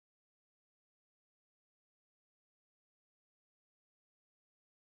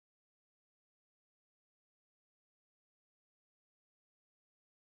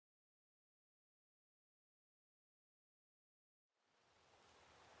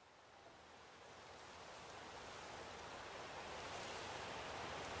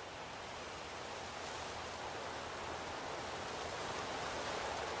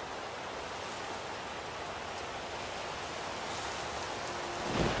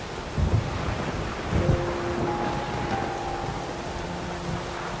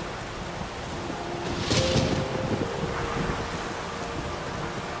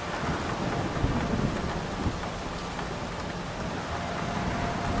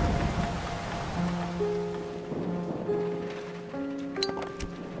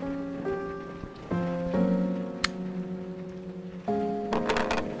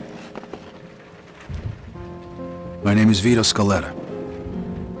My name is Vito Scaletta.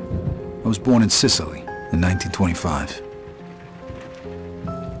 I was born in Sicily in 1925.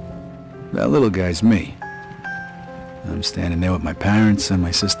 That little guy's me. I'm standing there with my parents and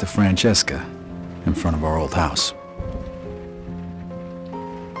my sister Francesca in front of our old house.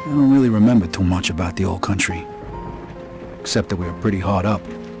 I don't really remember too much about the old country, except that we were pretty hard up.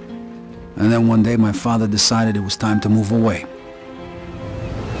 And then one day my father decided it was time to move away.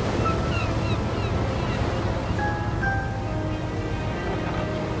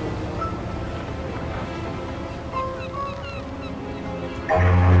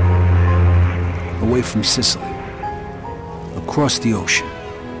 Away from Sicily, across the ocean,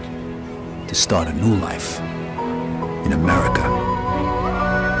 to start a new life in America.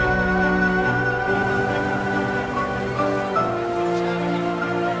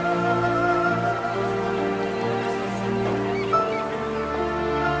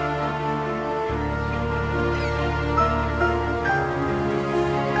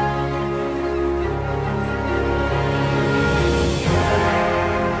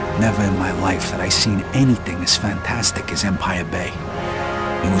 Never in my life had I seen anything as fantastic as Empire Bay.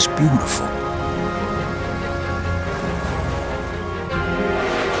 It was beautiful.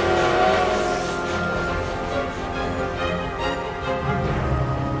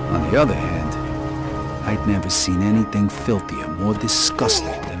 On the other hand, I'd never seen anything filthier, more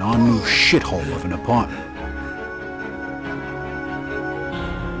disgusting than our new shithole of an apartment.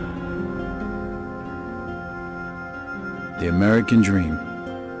 The American dream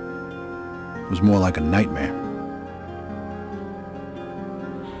was more like a nightmare.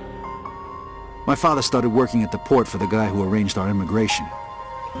 My father started working at the port for the guy who arranged our immigration.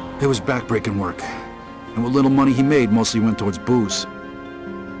 It was backbreaking work, and what little money he made mostly went towards booze.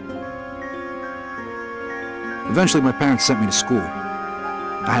 Eventually my parents sent me to school.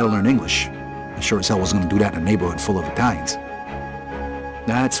 I had to learn English. I sure as hell wasn't gonna do that in a neighborhood full of Italians.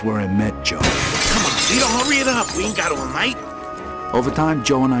 That's where I met Joe. Come on, Vito, hurry it up. We ain't got all night. Over time,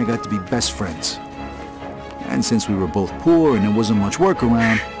 Joe and I got to be best friends. And since we were both poor and there wasn't much work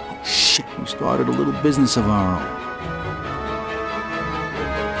around, shit, we started a little business of our own.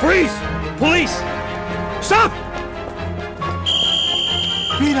 Freeze! Police! Stop!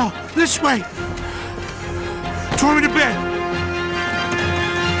 Vito, this way! Throw me to bed!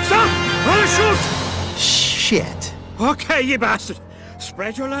 Stop! I'm gonna shoot! Shit. Okay, you bastard.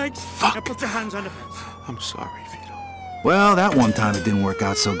 Spread your legs. Fuck. Now put your hands on the fence. I'm sorry, Vito. Well, that one time it didn't work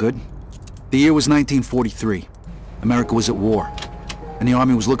out so good. The year was 1943. America was at war, and the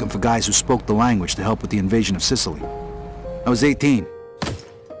army was looking for guys who spoke the language to help with the invasion of Sicily. I was 18,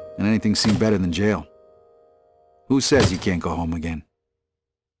 and anything seemed better than jail. Who says you can't go home again?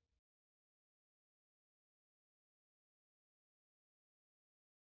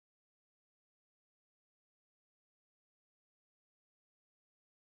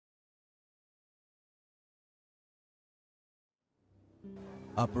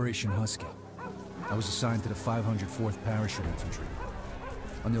 Operation Husky. I was assigned to the 504th Parachute Infantry.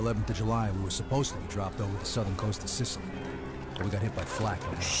 On the 11th of July, we were supposed to be dropped over the southern coast of Sicily. But we got hit by flak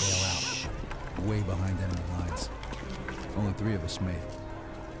and had to bail out, way behind enemy lines. Only 3 of us made it.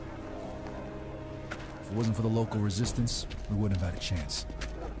 If it wasn't for the local resistance, we wouldn't have had a chance.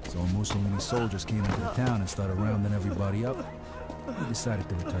 So when Mussolini soldiers came into the town and started rounding everybody up, we decided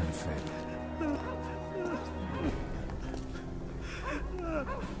to return the favor.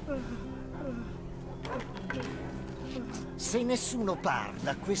 Se nessuno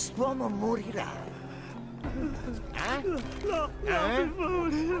parla, quest'uomo morirà. Eh? No,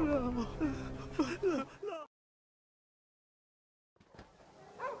 no.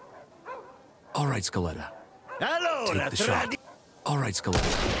 All right, Scaletta. Allora, Take the shot. All right, Scaletta.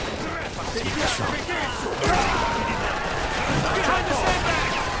 Take the shot. Behind the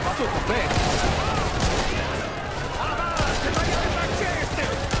sandbag! Tutto bene.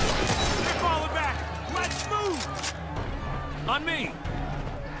 They're falling back. Let's move! On me!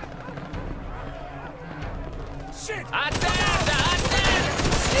 Shit! Attenta! Attenta!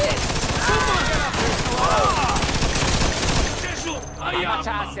 Gesù!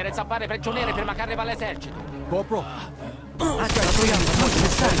 Ammacciarsi, senza fare prigionieri prima che arriva l'esercito. Corporal. Anche la troviamo molto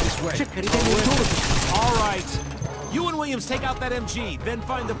necessario. Cerca di tenere tutto. All right. You and Williams take out that MG, then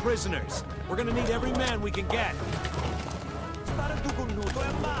find the prisoners. We're gonna need every man we can get. Spara tu con nudo e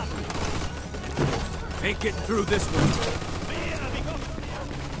ammazza. Ain't getting through this one.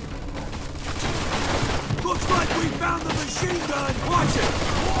 Looks like we found the machine gun! Watch it!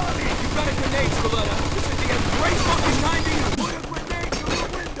 You got a grenade, Scaletta! This is the great fucking timing! Put a grenade through the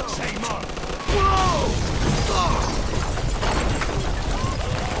window! Same up! Whoa!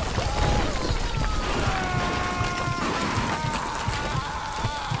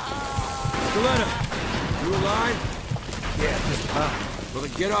 Skeletta, you alive? Yeah, just about. Well,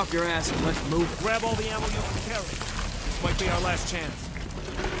 then get off your ass and let's move it. Grab all the ammo you can carry. This might be our last chance.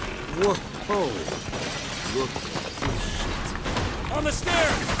 Whoa. Look at this shit. On the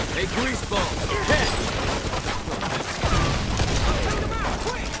stairs! Hey, greaseball, catch!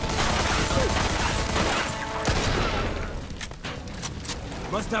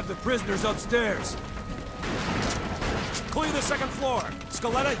 Must have the prisoners upstairs. Clear the second floor.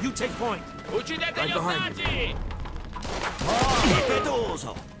 Skeletta, you take point. Uccidete Right gli behind ostaggi!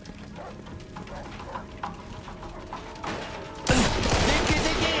 Impetuoso!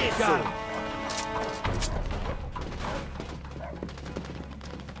 Got him.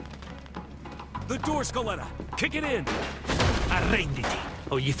 The door, Skeletta. Kick it in. Arrenditi,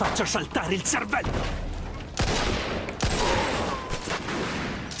 o gli faccio saltare il cervello!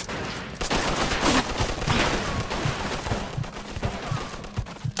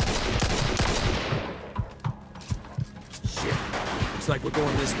 Shit. Looks like we're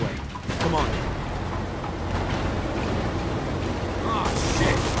going this way. Come on. Oh,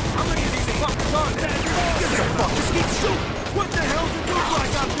 shit! How many of these fuckers are there? Get the fuck! Just keep shooting! What the hell's it look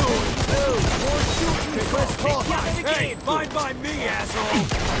like I'm doing? More shooting! Hey, fine by me, asshole!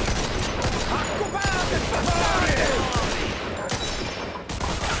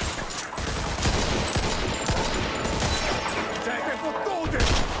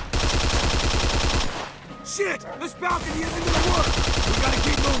 Shit! This balcony isn't gonna work! We gotta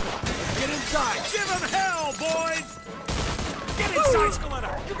keep moving! Let's get inside! Give him hell, boys! Get inside,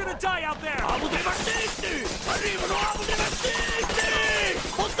 Skeletta! You're gonna die out there! Amo dei fascisti! Arrivano amo dei fascisti!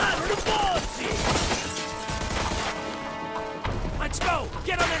 Montano i pozzi! Let's go!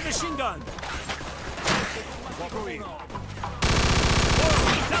 Get on that machine gun!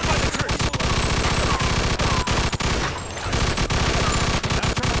 Down by the church!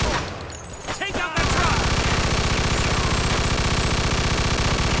 Take out that truck!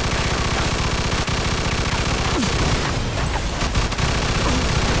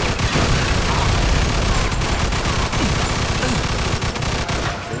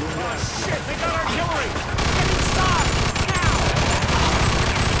 Oh shit! They got artillery! Get inside! Now!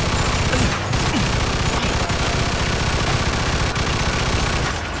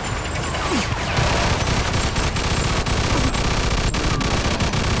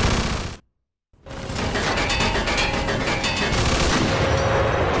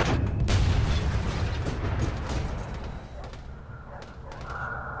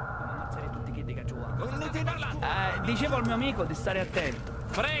 Dicevo al mio amico di stare attento.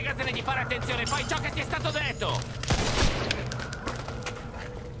 Fregatene di fare attenzione, fai ciò che ti è stato detto!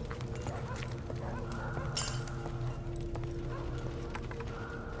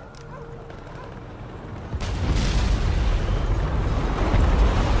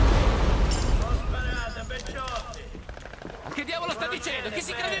 Che diavolo sta dicendo? Chi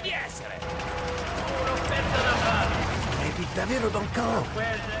si crede di essere? Eri davvero Don Calò?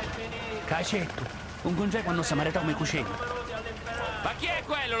 Cacetto, un congeco quando si marita come cucina. Ma chi è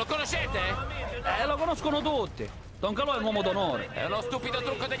quello? Lo conoscete? Lo conoscono tutti. Don Calò è un uomo d'onore. È uno stupido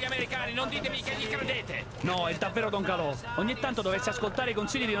trucco degli americani, non ditemi che gli credete! No, è davvero Don Calò. Ogni tanto dovresti ascoltare i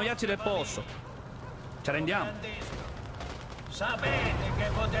consigli di noiazzi del posto. Ci rendiamo? Sapete che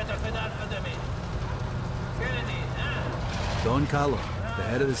potete fidarvi di me. Che ne dite, Don Carlo, the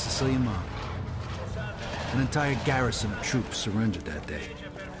head of the Sicilian mob. An entire garrison of troops surrendered that day.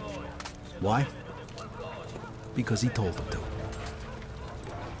 Why? Because he told them to.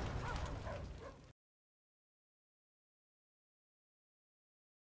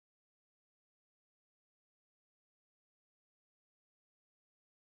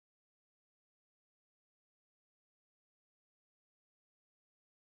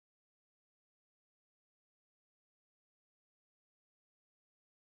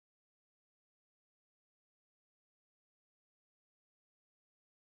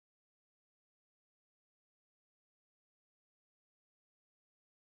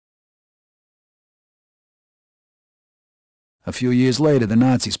 A few years later, the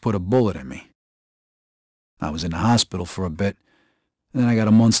Nazis put a bullet in me. I was in the hospital for a bit, and then I got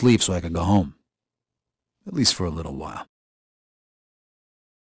a month's leave so I could go home. At least for a little while.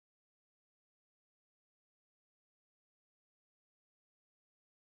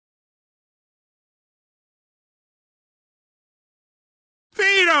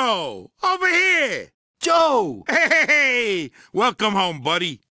 Vito! Over here! Joe! Hey! Welcome home,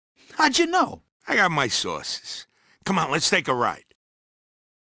 buddy. How'd you know? I got my sources. Come on, let's take a ride.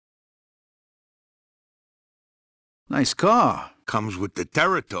 Nice car. Comes with the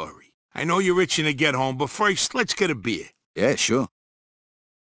territory. I know you're itching to get home, but first, let's get a beer. Yeah, sure.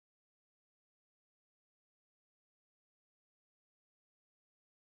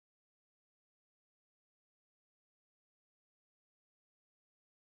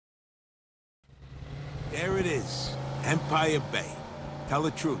 There it is. Empire Bay. Tell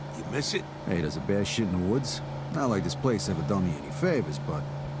the truth, you miss it? Hey, does a bear shit in the woods? Not like this place ever done me any favors, but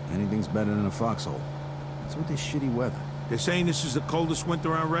anything's better than a foxhole. What's with this shitty weather? They're saying this is the coldest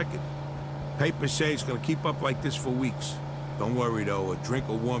winter on record. Papers say it's gonna keep up like this for weeks. Don't worry, though. A drink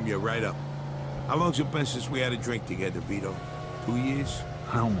will warm you right up. How long's it been since we had a drink together, Vito? 2 years?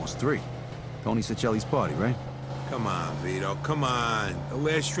 Almost 3. Tony Cicelli's party, right? Come on, Vito, come on. The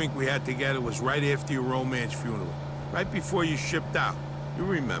last drink we had together was right after your romance funeral. Right before you shipped out. You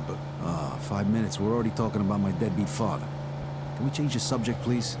remember. 5 minutes. We're already talking about my deadbeat father. Can we change the subject,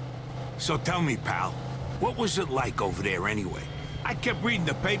 please? So tell me, pal, what was it like over there anyway? I kept reading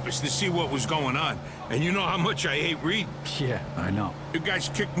the papers to see what was going on, and you know how much I hate reading. Yeah, I know. You guys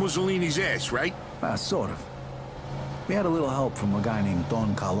kicked Mussolini's ass, right? Sort of. We had a little help from a guy named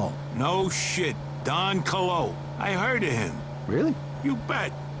Don Carlo. No shit, Don Carlo. I heard of him. Really? You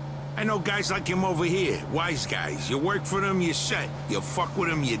bet. I know guys like him over here, wise guys. You work for them, you're set. You fuck with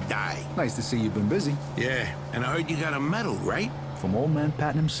them, you die. Nice to see you've been busy. Yeah, and I heard you got a medal, right? From old man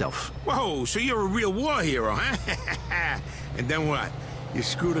Patton himself. Whoa, so you're a real war hero, huh? And then what? You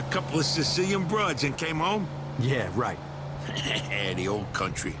screwed a couple of Sicilian broads and came home? Yeah, right. The old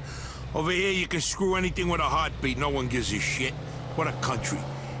country. Over here, you can screw anything with a heartbeat. No one gives a shit. What a country.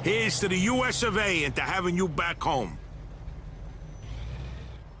 Here's to the US of A and to having you back home.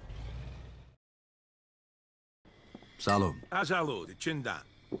 Salud. Salud, chin down.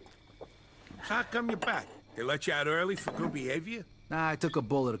 How come you're back? They let you out early for good behavior? Nah, I took a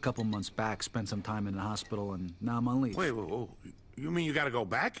bullet a couple months back, spent some time in the hospital, and now I'm on leave. Wait, you mean you gotta go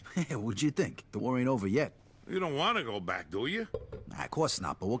back? What'd you think? The war ain't over yet. You don't want to go back, do you? Nah, of course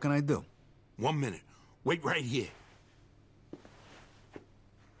not, but what can I do? 1 minute. Wait right here.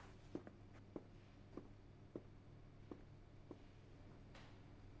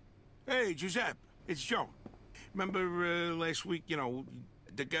 Hey, Giuseppe, it's Joe. Remember last week, you know,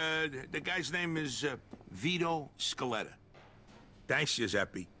 the guy's name is Vito Scaletta. Thanks,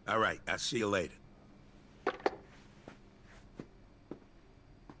 Giuseppe. All right, I'll see you later.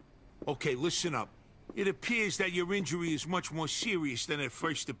 Okay, listen up. It appears that your injury is much more serious than it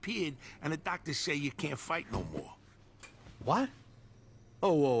first appeared, and the doctors say you can't fight no more. What?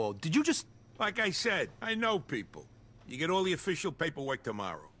 Oh, whoa, did you just... Like I said, I know people. You get all the official paperwork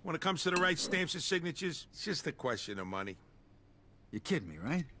tomorrow. When it comes to the right stamps and signatures, it's just a question of money. You're kidding me,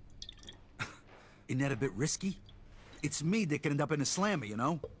 right? Isn't that a bit risky? It's me that could end up in a slammer, you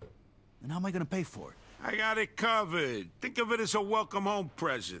know? And how am I gonna pay for it? I got it covered. Think of it as a welcome home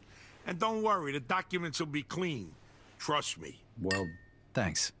present. And don't worry, the documents will be clean. Trust me. Well,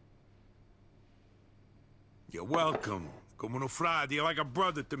 thanks. You're welcome. Como no frade, you're like a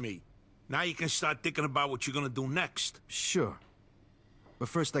brother to me. Now you can start thinking about what you're gonna do next. Sure. But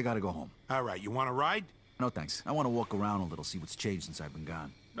first I gotta go home. All right, you wanna ride? No thanks. I wanna walk around a little, see what's changed since I've been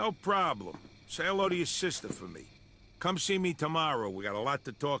gone. No problem. Say hello to your sister for me. Come see me tomorrow. We got a lot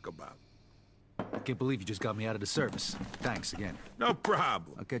to talk about. I can't believe you just got me out of the service. Thanks again. No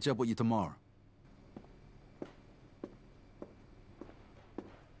problem. I'll catch up with you tomorrow.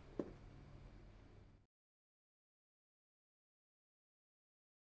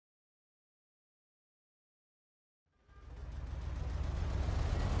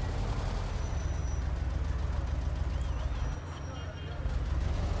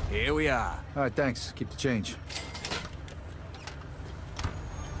 Here we are. All right, thanks. Keep the change.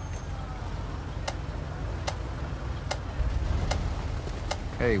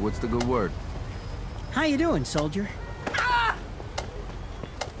 Hey, what's the good word? How you doing, soldier? Ah!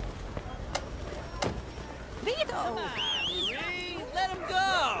 Vito! Let him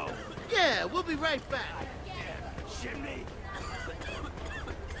go! Yeah, we'll be right back. Chimney! I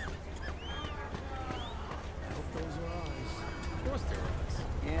hope those are ours. Of course they're ours.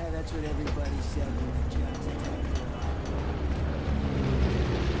 Yeah, that's what everybody said when the jobs attacked.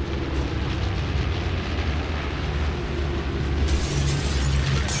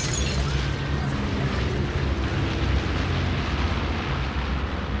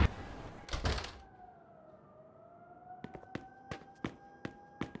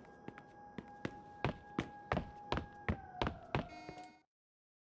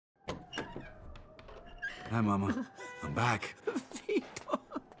 Hi, Mama. I'm back. Vito.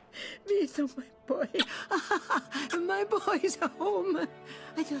 Vito, my boy. My boy's home.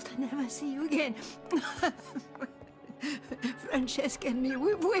 I just never see you again. Francesca and me,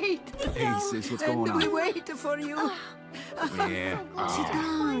 we wait. Hey, sis, what's going on? We wait for you. Yeah.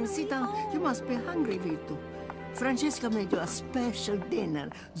 Sit down. You must be hungry, Vito. Francesca made you a special dinner.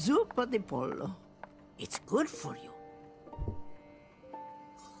 Zuppa di pollo. It's good for you.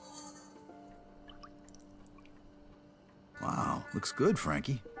 Looks good,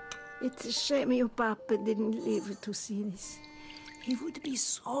 Frankie. It's a shame your papa didn't live to see this. He would be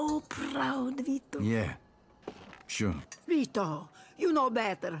so proud, Vito. Yeah, sure. Vito, you know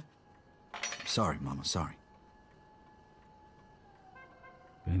better. Sorry, Mama, sorry.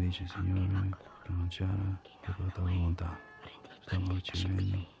 Benedice, Signore, pronunciare la tua volontà. Stiamo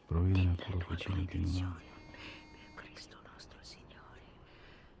ricevendo, provvede nel cuore vicino di noi. Per Cristo nostro Signore.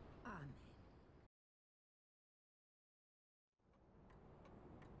 Amen.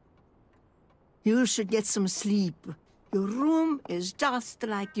 You should get some sleep. Your room is just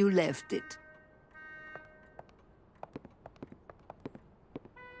like you left it.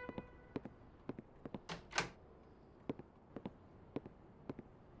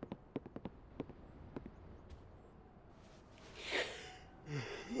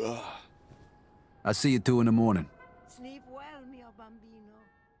 I'll see you 2 in the morning. Sleep well, mio bambino.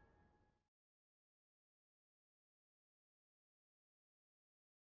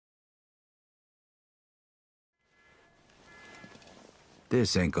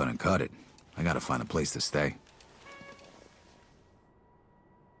 This ain't gonna cut it. I gotta find a place to stay.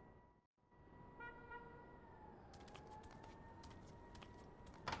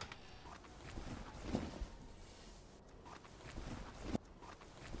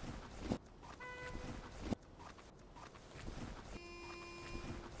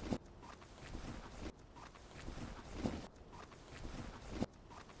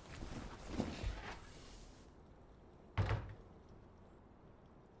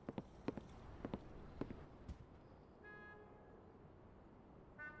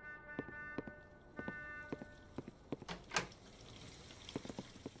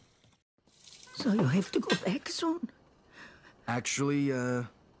 So you have to go back soon? Actually,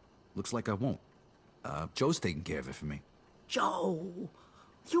 looks like I won't. Joe's taking care of it for me. Joe,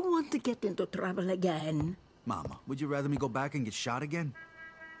 you want to get into trouble again? Mama, would you rather me go back and get shot again?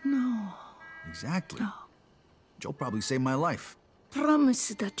 No. Exactly. No. Joe probably saved my life.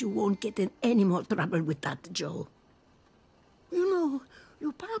 Promise that you won't get in any more trouble with that, Joe. You know,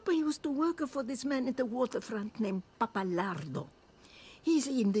 your papa used to work for this man at the waterfront named Papalardo. He's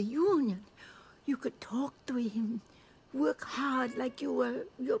in the union. You could talk to him. Work hard like you were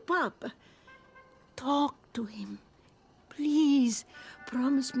your papa. Talk to him. Please,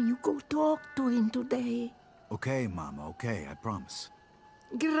 promise me you go talk to him today. Okay, Mama, okay, I promise.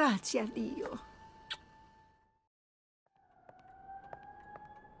 Grazie a Dio.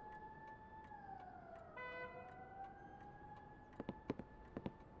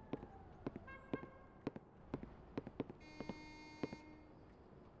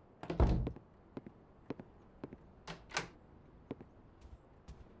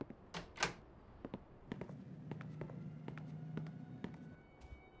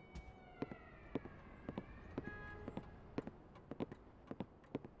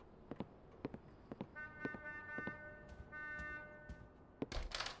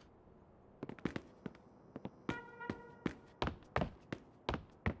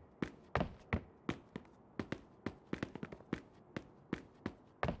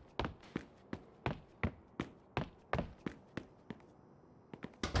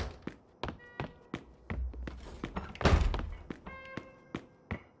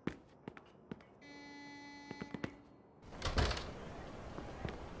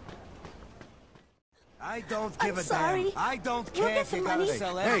 I don't give a sorry. damn. I don't We'll care get if the you gotta money.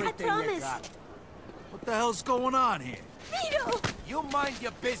 sell I everything you promise. got. What the hell's going on here? Vito! You mind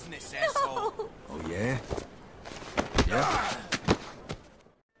your business, asshole. No! Oh, yeah? Yeah?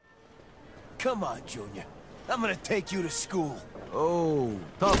 Come on, Junior. I'm gonna take you to school. Oh,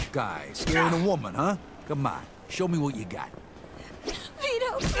 tough guy. Scaring a woman, huh? Come on, show me what you got.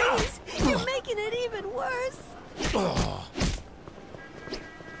 Vito, please! You're making it even worse! Oh.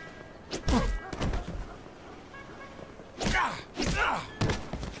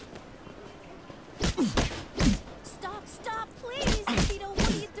 Stop, please! Vito, what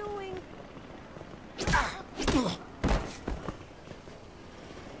are you doing?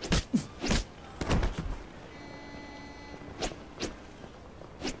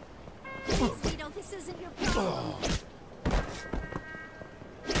 Please, Vito, this isn't your problem.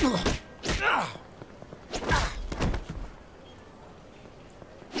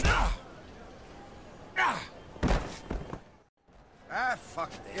 Fuck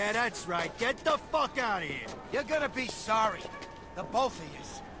this. Yeah, that's right. Get the fuck out of here. You're gonna be sorry. The both of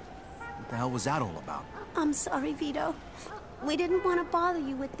yous. What the hell was that all about? I'm sorry, Vito. We didn't want to bother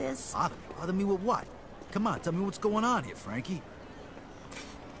you with this. Bother me? Bother me with what? Come on, tell me what's going on here, Frankie.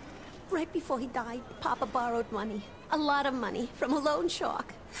 Right before he died, Papa borrowed money. A lot of money from a loan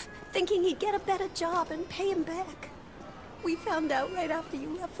shark. Thinking he'd get a better job and pay him back. We found out right after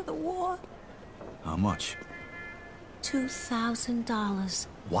you left for the war. How much? $2,000.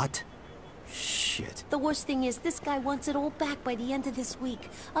 What? Shit. The worst thing is, this guy wants it all back by the end of this week.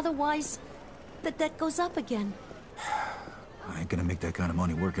 Otherwise, the debt goes up again. I ain't gonna make that kind of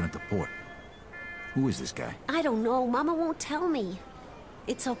money working at the port. Who is this guy? I don't know. Mama won't tell me.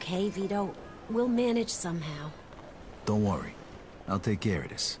 It's okay, Vito. We'll manage somehow. Don't worry. I'll take care of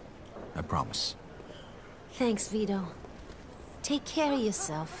this. I promise. Thanks, Vito. Take care of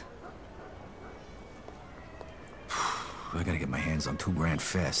yourself. I gotta get my hands on $2 grand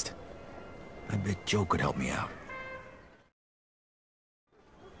fast. I bet Joe could help me out.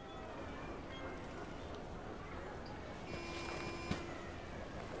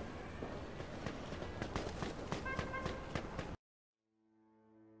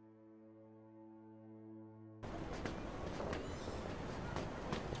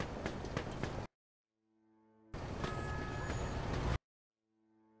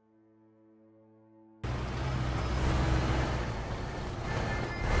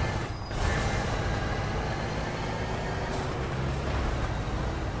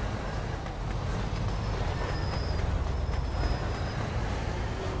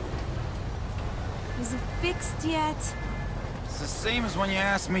 Is it fixed yet? It's the same as when you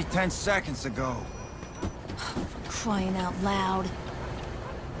asked me 10 seconds ago. Crying out loud.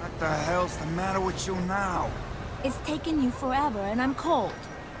 What the hell's the matter with you now? It's taken you forever, and I'm cold.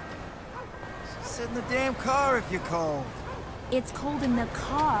 Sit in the damn car if you're cold. It's cold in the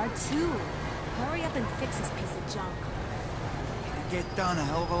car, too. Hurry up and fix this piece of junk. It'd get done a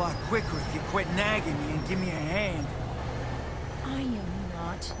hell of a lot quicker if you quit nagging me and give me a hand. I am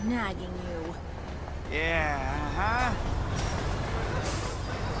not nagging you. Yeah, uh-huh.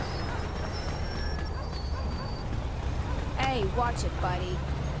 Hey, watch it, buddy.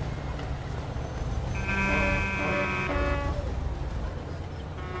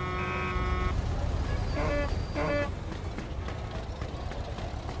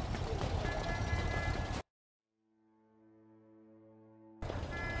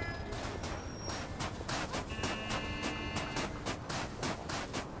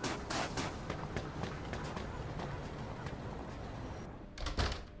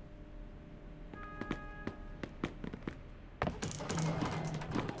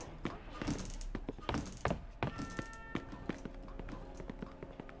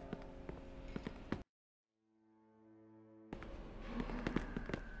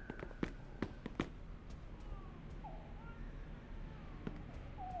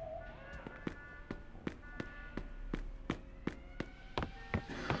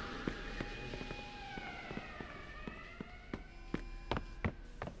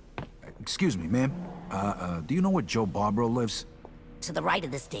 Excuse me, ma'am. Do you know where Joe Barbaro lives? To the right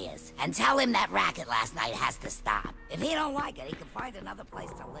of the stairs. And tell him that racket last night has to stop. If he don't like it, he can find another place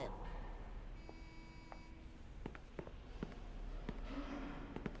to live.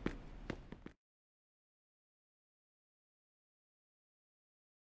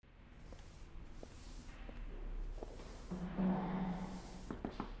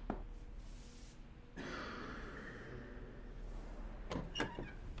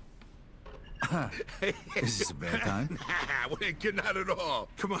 Is this a bad time? Nah, we ain't getting out at all.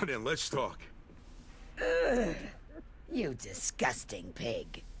 Come on in, let's talk. Ugh, you disgusting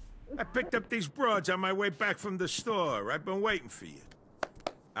pig. I picked up these broads on my way back from the store. I've been waiting for you.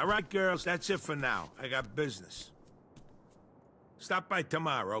 All right, girls, that's it for now. I got business. Stop by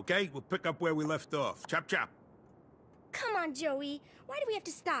tomorrow, okay? We'll pick up where we left off. Chop, chop. Come on, Joey. Why do we have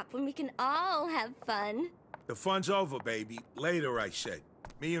to stop when we can all have fun? The fun's over, baby. Later, I said.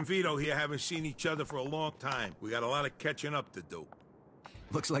 Me and Vito here haven't seen each other for a long time. We got a lot of catching up to do.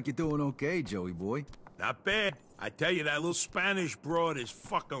 Looks like you're doing okay, Joey boy. Not bad. I tell you, that little Spanish broad is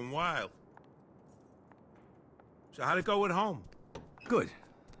fucking wild. So how'd it go at home? Good.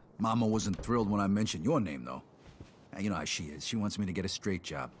 Mama wasn't thrilled when I mentioned your name, though. You know how she is. She wants me to get a straight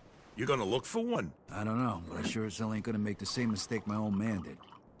job. You gonna look for one? I don't know, but I sure as hell ain't gonna make the same mistake my old man did.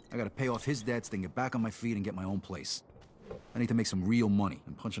 I gotta pay off his debts, then get back on my feet and get my own place. I need to make some real money,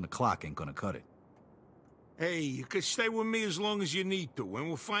 and punching the clock ain't gonna cut it. Hey, you can stay with me as long as you need to, and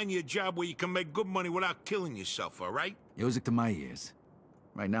we'll find you a job where you can make good money without killing yourself, all right? Music to my ears.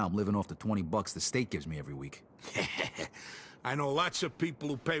 Right now, I'm living off the 20 bucks the state gives me every week. I know lots of people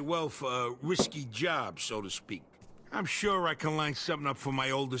who pay well for a risky jobs, so to speak. I'm sure I can line something up for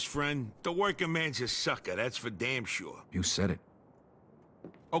my oldest friend. The working man's a sucker, that's for damn sure. You said it.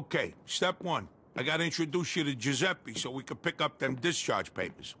 Okay, step one. I gotta introduce you to Giuseppe so we can pick up them discharge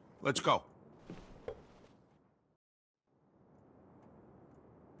papers. Let's go.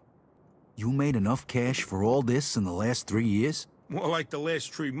 You made enough cash for all this in the last 3 years? More like the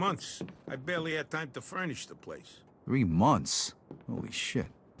last 3 months. I barely had time to furnish the place. 3 months? Holy shit.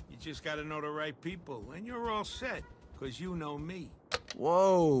 You just gotta know the right people, and you're all set, because you know me.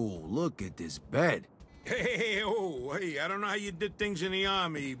 Whoa, look at this bed. Hey, I don't know how you did things in the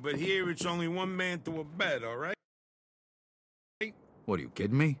army, but here it's only one man to a bed, all right? What, are you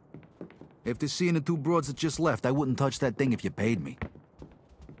kidding me? After seeing the 2 broads that just left, I wouldn't touch that thing if you paid me.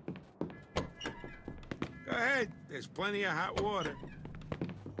 Go ahead, there's plenty of hot water.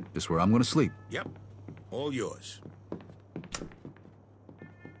 This where I'm gonna sleep? Yep, all yours.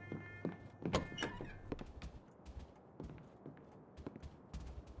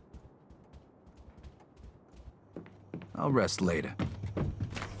 I'll rest later.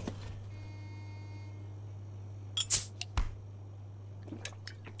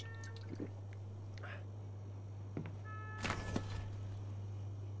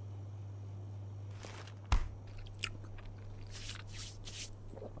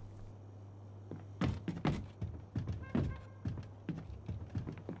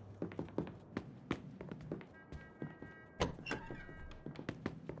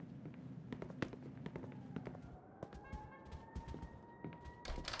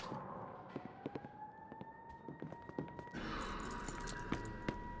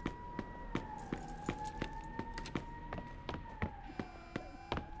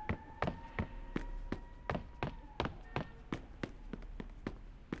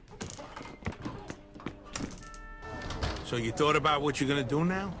 So you thought about what you're gonna do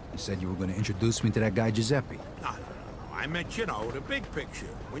now? You said you were gonna introduce me to that guy Giuseppe. No. I meant, you know, the big picture.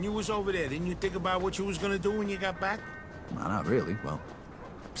 When you was over there, didn't you think about what you was gonna do when you got back? No, not really. Well,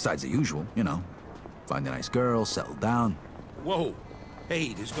 besides the usual, you know. Find a nice girl, settle down. Whoa.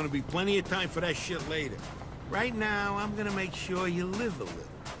 Hey, there's gonna be plenty of time for that shit later. Right now, I'm gonna make sure you live a little.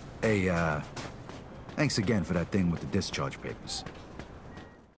 Hey, thanks again for that thing with the discharge papers.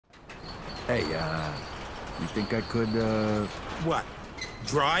 Hey, you think I could, What?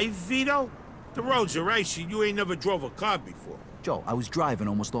 Drive, Vito? The roads are icy. You ain't never drove a car before. Joe, I was driving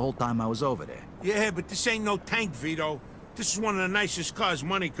almost the whole time I was over there. Yeah, but this ain't no tank, Vito. This is one of the nicest cars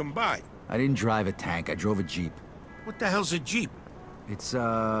money can buy. I didn't drive a tank. I drove a Jeep. What the hell's a Jeep? It's,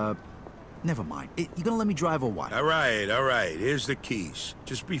 never mind. You gonna let me drive or what? All right. Here's the keys.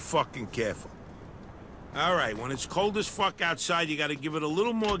 Just be fucking careful. All right, when it's cold as fuck outside, you gotta give it a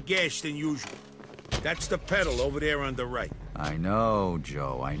little more gas than usual. That's the pedal over there on the right. I know,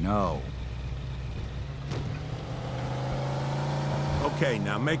 Joe, I know. Okay,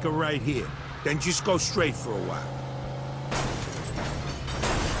 now make a right here. Then just go straight for a while.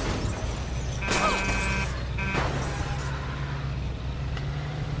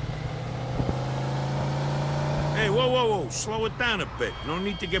 Hey, whoa. Slow it down a bit. No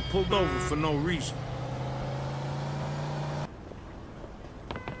need to get pulled over for no reason.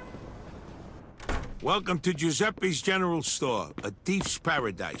 Welcome to Giuseppe's General Store, a thief's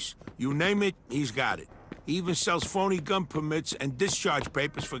paradise. You name it, he's got it. He even sells phony gun permits and discharge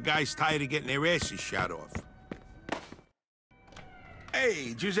papers for guys tired of getting their asses shot off.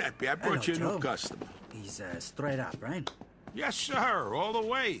 Hey, Giuseppe, I brought you a new customer. He's straight up, right? Yes, sir, all the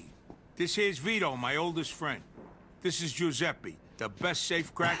way. This here's Vito, my oldest friend. This is Giuseppe, the best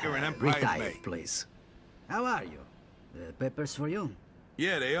safecracker in Empire Bay. Retired, please. How are you? The papers for you?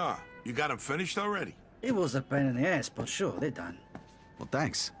 Yeah, they are. You got them finished already? It was a pain in the ass, but sure, they're done. Well,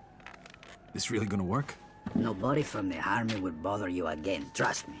 thanks. This really gonna work? Nobody from the army would bother you again,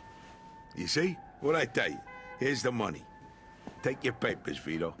 trust me. You see? What'd I tell you? Here's the money. Take your papers,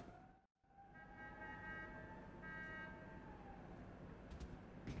 Vito.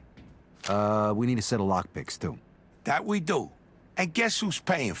 We need a set of lockpicks, too. That we do. And guess who's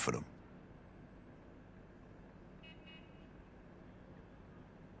paying for them?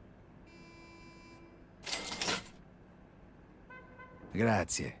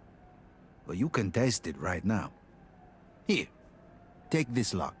 Grazie. Well, you can test it right now. Here, take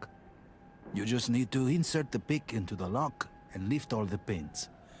this lock. You just need to insert the pick into the lock and lift all the pins.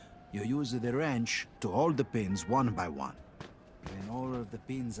 You use the wrench to hold the pins one by one. When all of the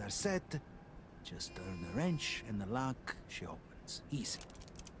pins are set, just turn the wrench and the lock, she opens. Easy.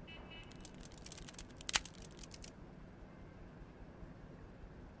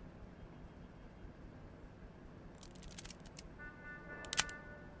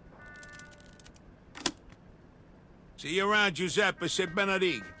 See you around, Giuseppe. Se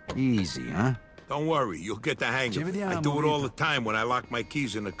benedict. Easy, huh? Don't worry, you'll get the hang of it. I do it all the time when I lock my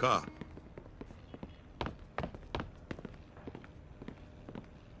keys in the car.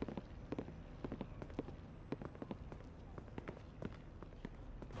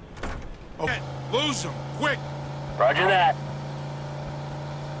 Lose him, quick! Roger that.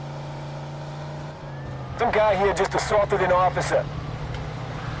 Some guy here just assaulted an officer.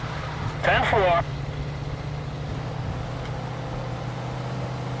 10-4.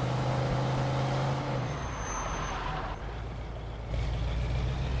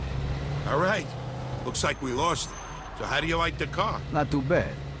 All right. Looks like we lost it. So how do you like the car? Not too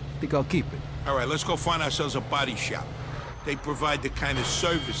bad. Think I'll keep it. All right, let's go find ourselves a body shop. They provide the kind of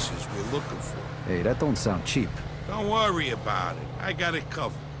services we're looking for. Hey, that don't sound cheap. Don't worry about it. I got it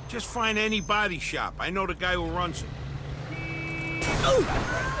covered. Just find any body shop. I know the guy who runs it.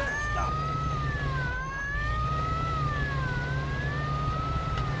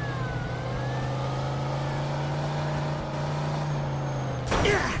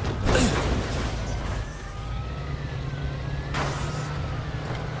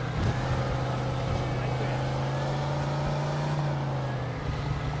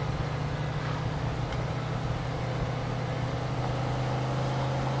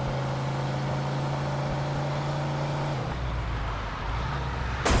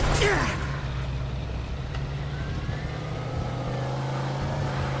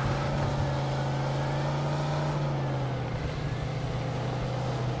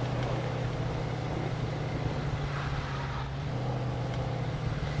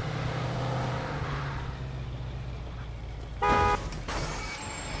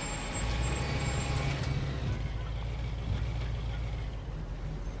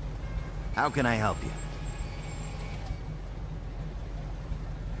 How can I help you?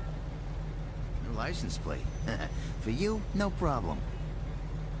 Your license plate. For you, no problem.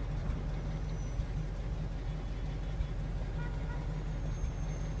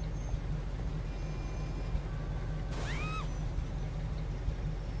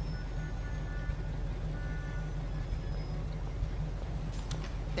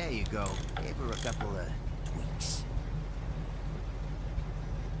 There you go. Gave her a couple of tweaks.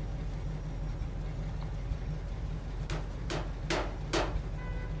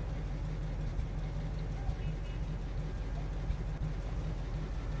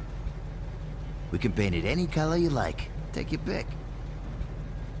 We can paint it any color you like. Take your pick.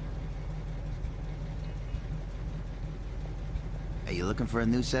 Are you looking for a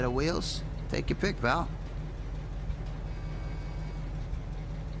new set of wheels? Take your pick, pal.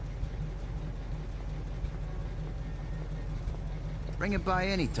 Bring it by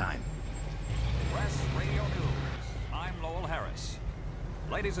anytime. Press Radio News. I'm Lowell Harris.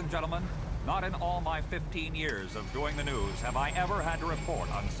 Ladies and gentlemen, not in all my 15 years of doing the news have I ever had to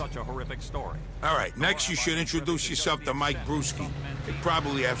report on such a horrific story. All right, next you should introduce yourself to Mike Brewski. They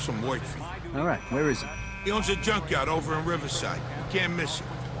probably have some work for you. All right, where is he? He owns a junkyard over in Riverside. You can't miss it.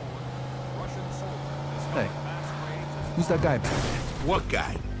 Hey, who's that guy? What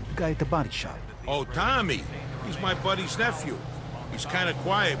guy? The guy at the body shop. Oh, Tommy. He's my buddy's nephew. He's kind of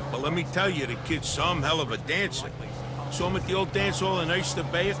quiet, but let me tell you, the kid's some hell of a dancer. Saw him at the old dance hall in Oyster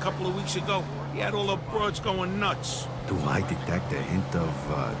Bay a couple of weeks ago. He had all the broads going nuts. Do I detect a hint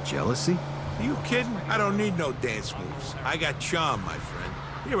of jealousy? Are you kidding? I don't need no dance moves. I got charm, my friend.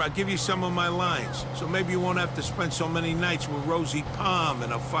 Here, I'll give you some of my lines, so maybe you won't have to spend so many nights with Rosie Palm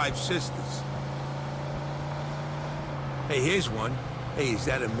and her 5 sisters. Hey, here's one. Hey, is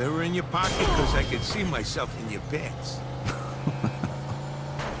that a mirror in your pocket? Because I can see myself in your pants.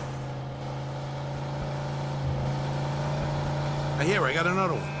 Here, I got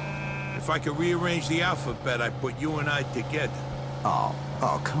another one. If I could rearrange the alphabet, I'd put you and I together.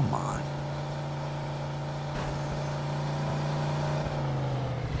 Oh, come on.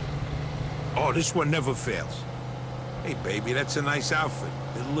 Oh, this one never fails. Hey, baby, that's a nice outfit.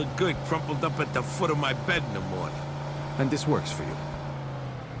 It'll look good crumpled up at the foot of my bed in the morning. And this works for you.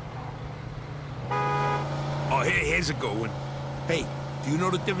 Oh, here's a good one. Hey, do you know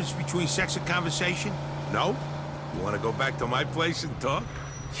the difference between sex and conversation? No? You want to go back to my place and talk?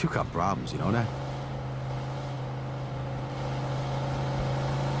 You got problems, you know that?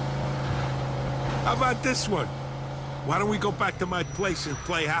 How about this one? Why don't we go back to my place and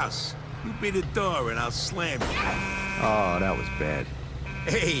play house? You be the door and I'll slam you. Oh, that was bad.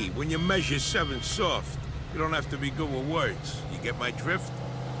 Hey, when you measure 7 soft, you don't have to be good with words. You get my drift?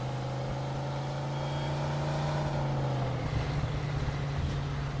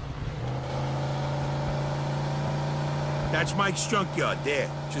 That's Mike's junkyard there.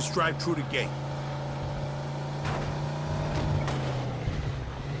 Just drive through the gate.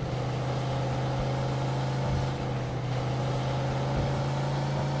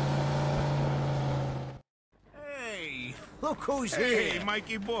 Hey, look who's Hey, here.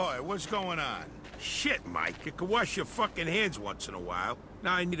 Mikey boy, what's going on? Shit, Mike, you can wash your fucking hands once in a while.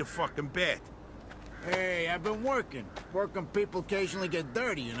 Now I need a fucking bath. Hey, I've been working. Working people occasionally get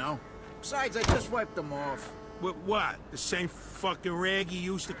dirty, you know? Besides, I just wiped them off. With what? The same fucking rag you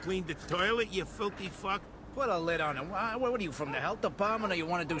used to clean the toilet, you filthy fuck? Put a lid on it. What are you, from the health department, or you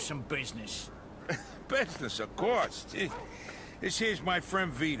want to do some business? Business, of course. This here's my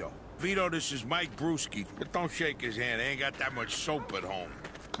friend Vito. Vito, this is Mike Brewski. But don't shake his hand. I ain't got that much soap at home.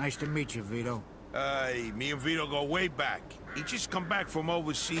 Nice to meet you, Vito. Me and Vito go way back. He just come back from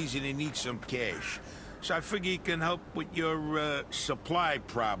overseas and he needs some cash. So I figure he can help with your, supply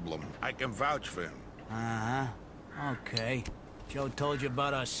problem. I can vouch for him. Uh-huh. Okay. Joe told you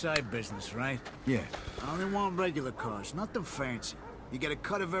about our side business, right? Yeah. I only want regular cars, nothing fancy. You get a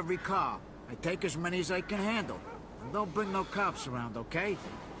cut of every car. I take as many as I can handle. And don't bring no cops around, okay?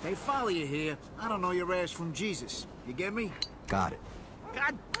 They follow you here. I don't know your ass from Jesus. You get me? Got it.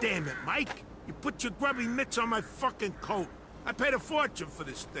 God damn it, Mike! You put your grubby mitts on my fucking coat. I paid a fortune for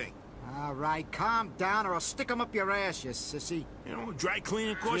this thing. All right, calm down or I'll stick them up your ass, you sissy. You know, dry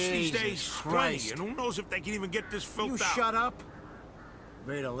cleaning costs these days plenty, and who knows if they can even get this filth out. You shut up.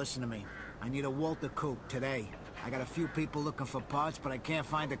 Vito, listen to me. I need a Walter coupe today. I got a few people looking for parts, but I can't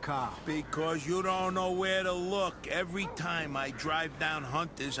find a car. Because you don't know where to look. Every time I drive down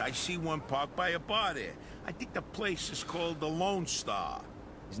Hunters, I see one parked by a bar there. I think the place is called the Lone Star.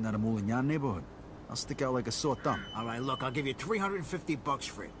 Isn't that a Moulignan neighborhood? I'll stick out like a sore thumb. All right, look, I'll give you $350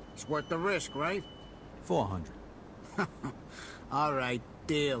 for it. It's worth the risk, right? 400. All right,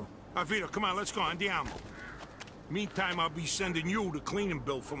 deal. Vito, come on, let's go. Andiamo. Meantime, I'll be sending you the cleaning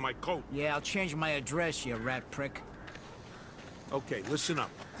bill for my coat. Yeah, I'll change my address, you rat prick. Okay, listen up.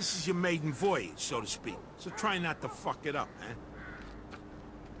 This is your maiden voyage, so to speak. So try not to fuck it up, man.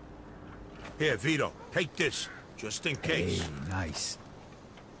 Here, Vito, take this, just in case. Hey, nice.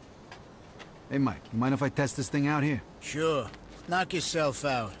 Hey, Mike, you mind if I test this thing out here? Sure. Knock yourself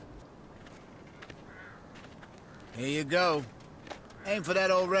out. Here you go. Aim for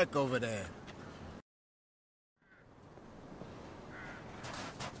that old wreck over there.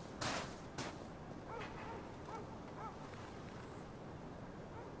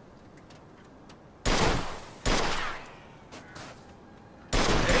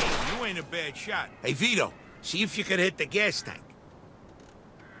 Hey, you ain't a bad shot. Hey, Vito, see if you can hit the gas tank.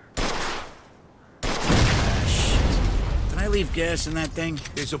 Did I leave gas in that thing?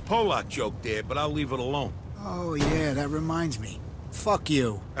 There's a Polak joke there, but I'll leave it alone. Oh, yeah, that reminds me. Fuck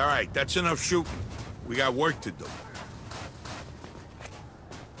you. All right, that's enough shooting. We got work to do.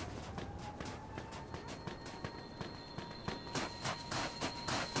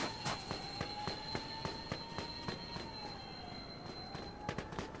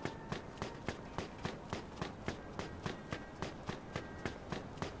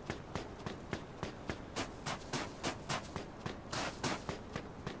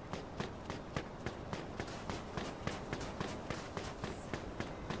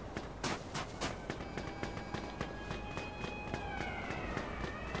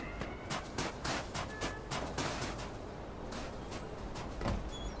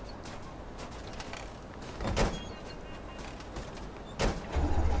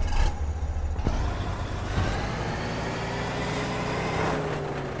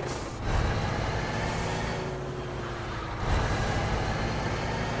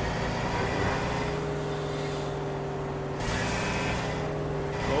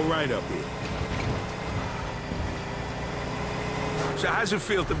 Right up here. So how's it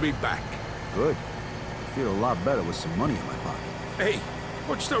feel to be back? Good. I feel a lot better with some money in my pocket. Hey,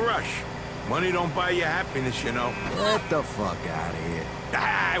 what's the rush? Money don't buy you happiness, you know. Get the fuck out of here.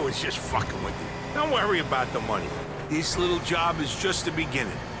 I was just fucking with you. Don't worry about the money. This little job is just the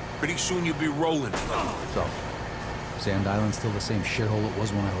beginning. Pretty soon you'll be rolling. So, Sand Island's still the same shithole it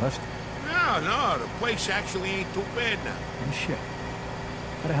was when I left? No, the place actually ain't too bad now. Oh, shit.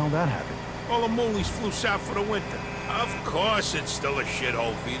 How the hell did that happen? All the moolies flew south for the winter. Of course it's still a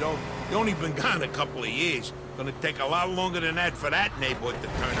shithole, Vito. You only been gone a couple of years. Gonna take a lot longer than that for that neighborhood to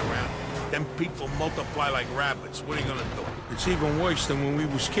turn around. Them people multiply like rabbits. What are you gonna do? It's even worse than when we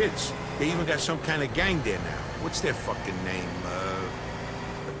was kids. They even got some kind of gang there now. What's their fucking name?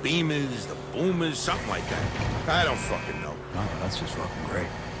 The Beamers, the Boomers, something like that. I don't fucking know. Oh, that's just fucking great.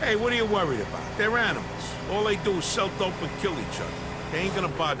 Hey, what are you worried about? They're animals. All they do is sell dope and kill each other. They ain't gonna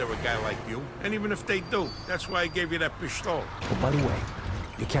bother a guy like you. And even if they do, that's why I gave you that pistol. Oh, by the way,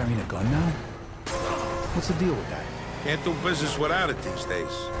 you're carrying a gun now? What's the deal with that? Can't do business without it these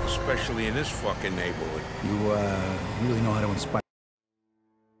days. Especially in this fucking neighborhood. You, really know how to inspire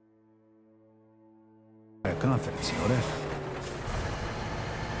confidence, you know that?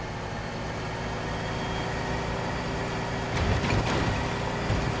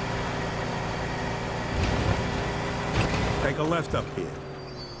 a left up here.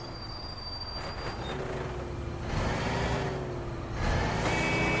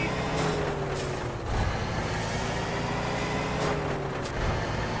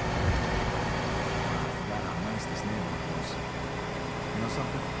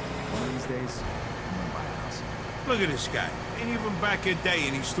 Look at this guy. Ain't even back a day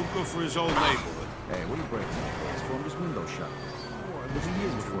and he's too good for his old neighborhood. Hey, what are you breaking? It's from his window shut. It was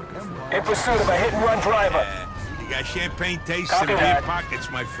years before it could. In pursuit of a hit-and-run driver. You got champagne tastes in deep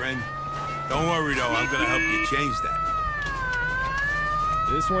pockets, my friend. Don't worry, though. I'm gonna help you change that.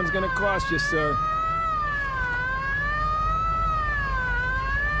 This one's gonna cost you, sir.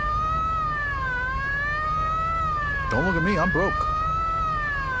 Don't look at me, I'm broke.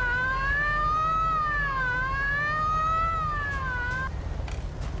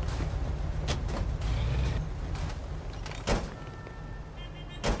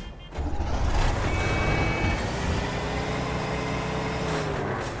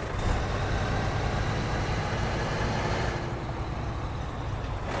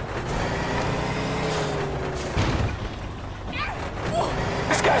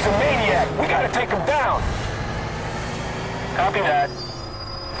 This guy's a maniac. We gotta take him down. Copy that.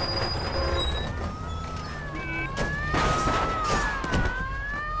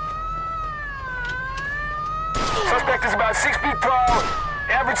 Suspect is about 6 feet tall,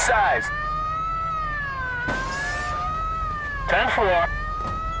 average size. 10-4.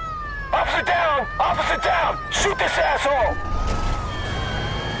 Officer down! Officer down! Shoot this asshole!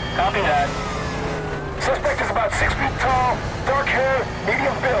 Copy that. Suspect is about 6 feet tall, dark hair,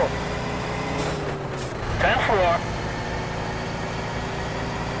 medium build. 10-4.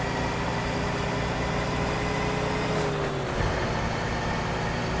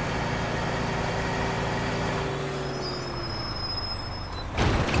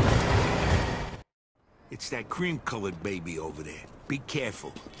 It's that cream-colored baby over there. Be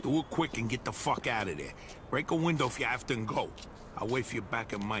careful. Do it quick and get the fuck out of there. Break a window if you have to and go. I'll wait for you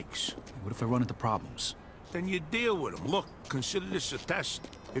back at Mike's. What if I run into problems? Then you deal with them. Look, consider this a test.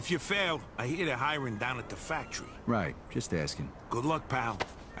 If you fail, I hear they're hiring down at the factory. Right, just asking. Good luck, pal.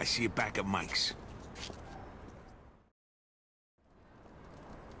 I see you back at Mike's.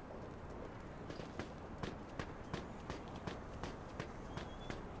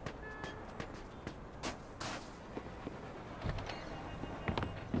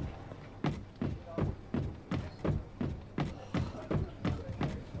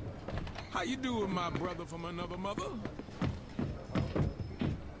 How you doing, my brother from another mother?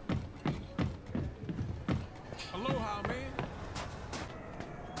 Aloha, man.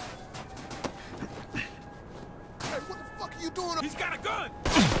 Hey, what the fuck are you doing? He's got a gun!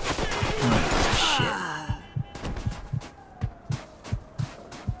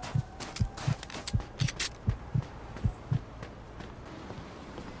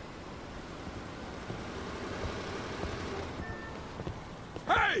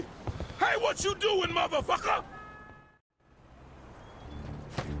 Hey! Hey, what you doing, motherfucker?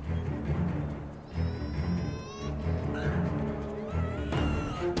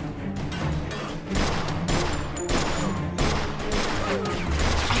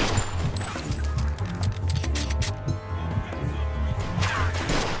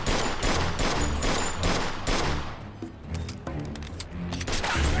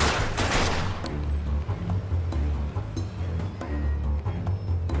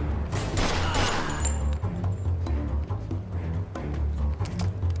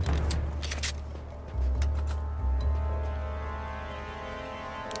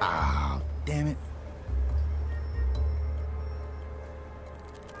 Ah, damn it.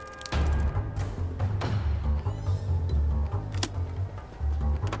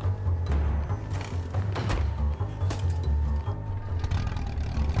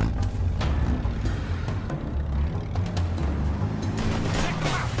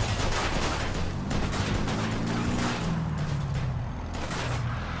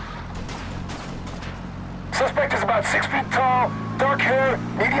 Suspect is about 6 feet tall, dark hair,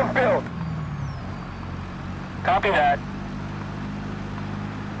 medium build. Copy that.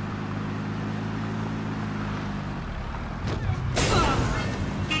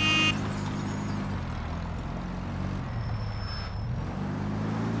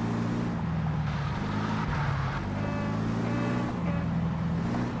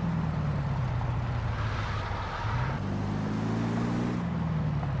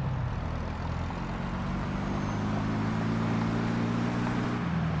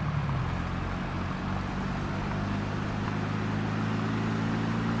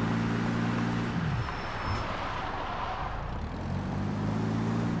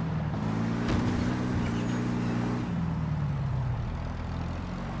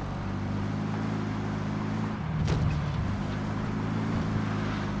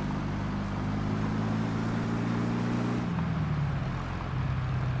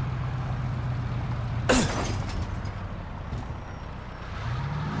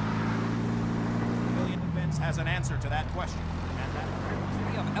 has an answer to that question. And that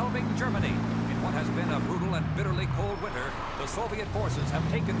city of Elbing, Germany. In what has been a brutal and bitterly cold winter, the Soviet forces have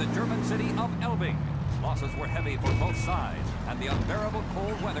taken the German city of Elbing. Losses were heavy for both sides, and the unbearable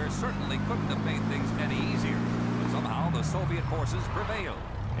cold weather certainly couldn't have made things any easier. But somehow the Soviet forces prevailed.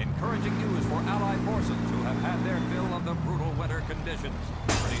 Encouraging news for Allied forces who have had their fill of the brutal winter conditions.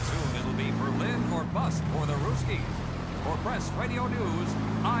 Pretty soon it'll be Berlin or bust for the Ruskies. For Press Radio News,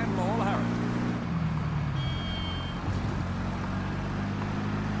 I'm Lowell Harris.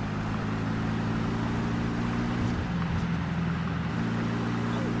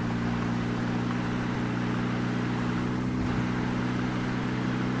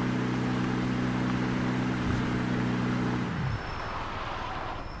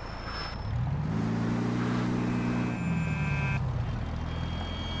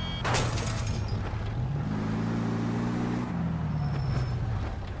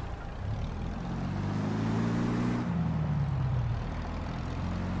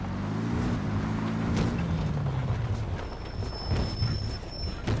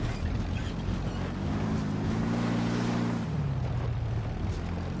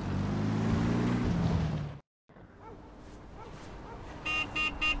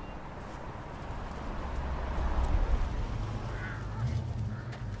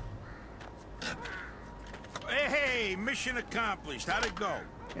 Hey, mission accomplished. How'd it go?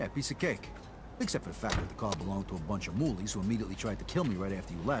 Yeah, piece of cake. Except for the fact that the car belonged to a bunch of moolies who immediately tried to kill me right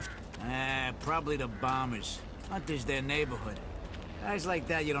after you left. Probably the bombers. Hunter's their neighborhood. Guys like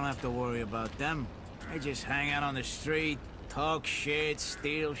that, you don't have to worry about them. They just hang out on the street, talk shit,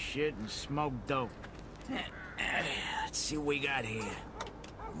 steal shit, and smoke dope. Let's see what we got here.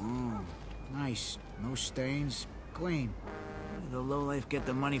 Nice. No stains. Clean. Where did the lowlife get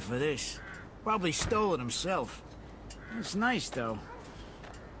the money for this? Probably stole it himself. It's nice, though.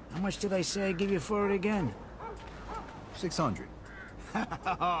 How much did I say I'd give you for it again? 600.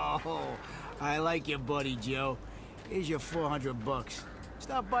 Oh, I like your buddy, Joe. Here's your 400 bucks.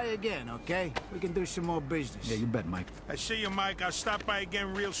 Stop by again, okay? We can do some more business. Yeah, you bet, Mike. I see you, Mike. I'll stop by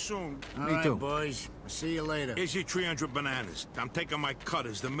again real soon. All right, boys. I'll see you later. Here's your 300 bananas. I'm taking my cut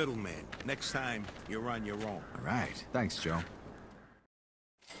as the middleman. Next time, you're on your own. All right. Thanks, Joe.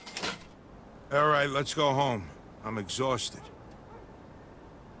 All right, let's go home. I'm exhausted.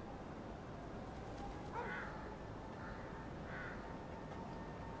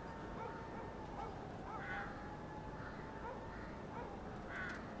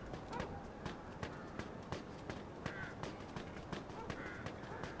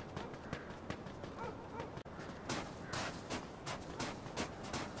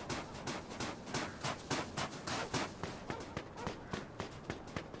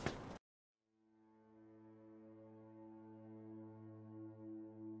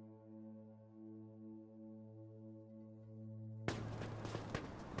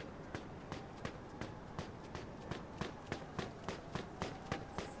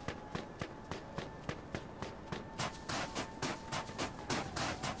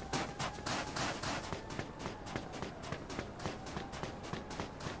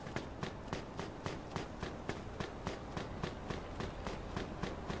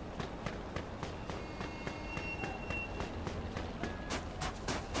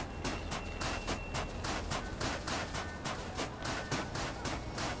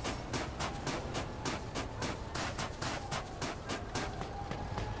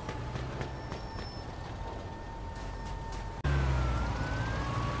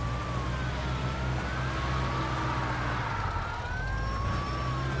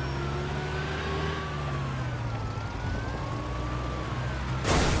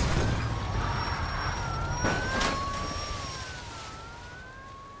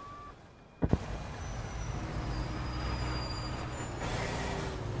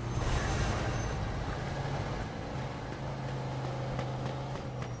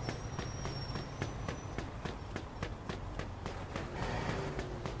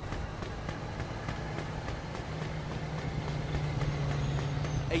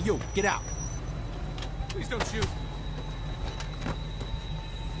 Hey, you, get out. Please don't shoot.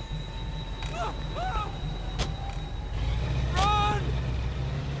 Run!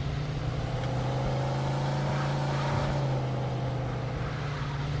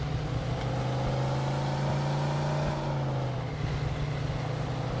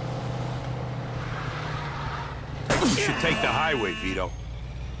 You should take the highway, Vito.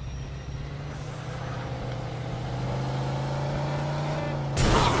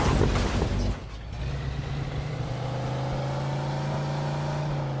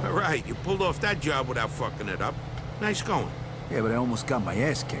 Right, you pulled off that job without fucking it up. Nice going. Yeah, but I almost got my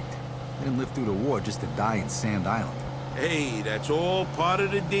ass kicked. They didn't live through the war just to die in Sand Island. Hey, that's all part of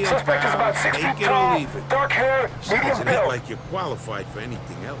the deal, Suspect is pal. about 6 Take feet it tall, or leave it. dark hair, medium Doesn't build. look like you're qualified for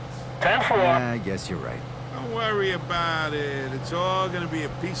anything else. 10-4. Yeah, I guess you're right. Don't worry about it. It's all gonna be a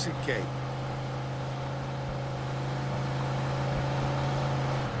piece of cake.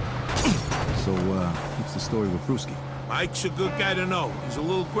 So, what's the story with Brewski? Mike's a good guy to know. He's a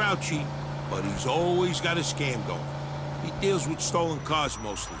little grouchy, but he's always got a scam going. He deals with stolen cars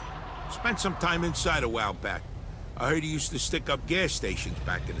mostly. Spent some time inside a while back. I heard he used to stick up gas stations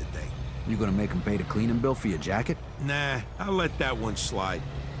back in the day. You gonna make him pay the cleaning bill for your jacket? Nah, I'll let that one slide.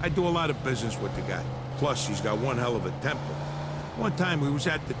 I do a lot of business with the guy. Plus, he's got one hell of a temper. One time we was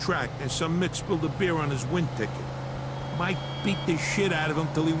at the track and some mick spilled a beer on his wind ticket. Mike beat the shit out of him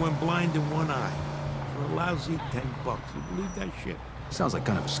till he went blind in one eye. For a lousy $10. You believe that shit? Sounds like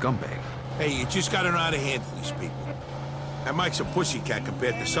kind of a scumbag. Hey, you just gotta know how to handle these people. And Mike's a pussycat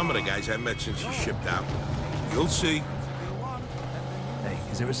compared to some of the guys I met since he shipped out. You'll see. Hey,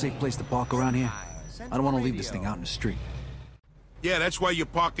 is there a safe place to park around here? I don't want to leave this thing out in the street. Yeah, that's why you're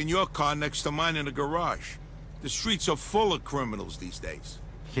parking your car next to mine in the garage. The streets are full of criminals these days.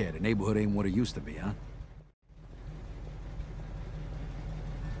 Yeah, the neighborhood ain't what it used to be, huh?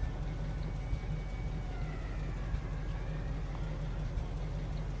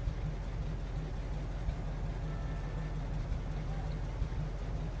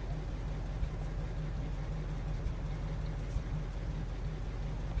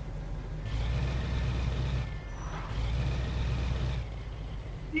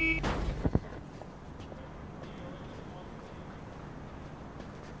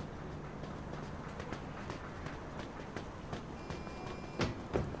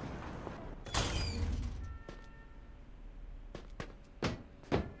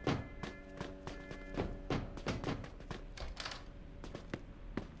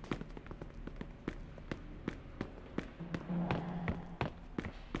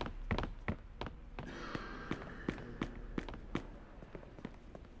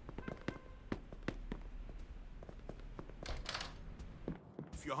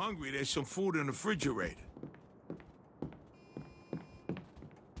 If you're hungry, there's some food in the refrigerator.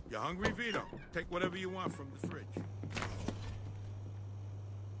 You hungry, Vito? Take whatever you want from the fridge.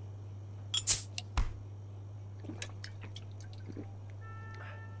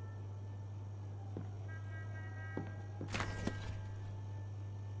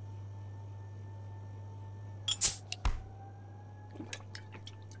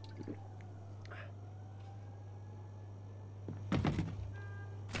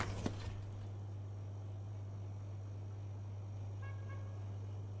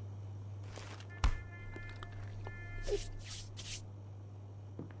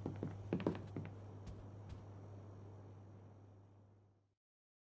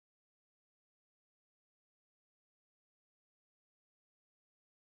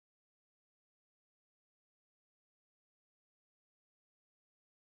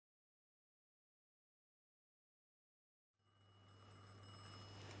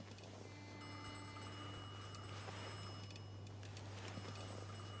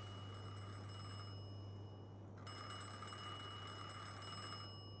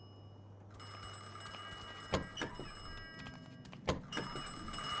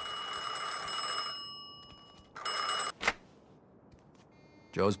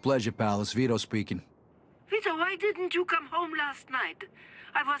 Joe's pleasure, pal. It's Vito speaking. Vito, why didn't you come home last night?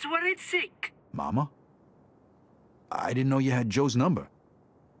 I was worried sick. Mama? I didn't know you had Joe's number.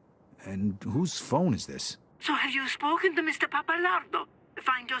 And whose phone is this? So have you spoken to Mr. Papalardo?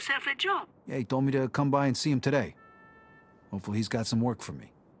 Find yourself a job. Yeah, he told me to come by and see him today. Hopefully he's got some work for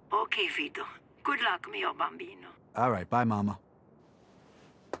me. Okay, Vito. Good luck, mio bambino. All right, bye, Mama.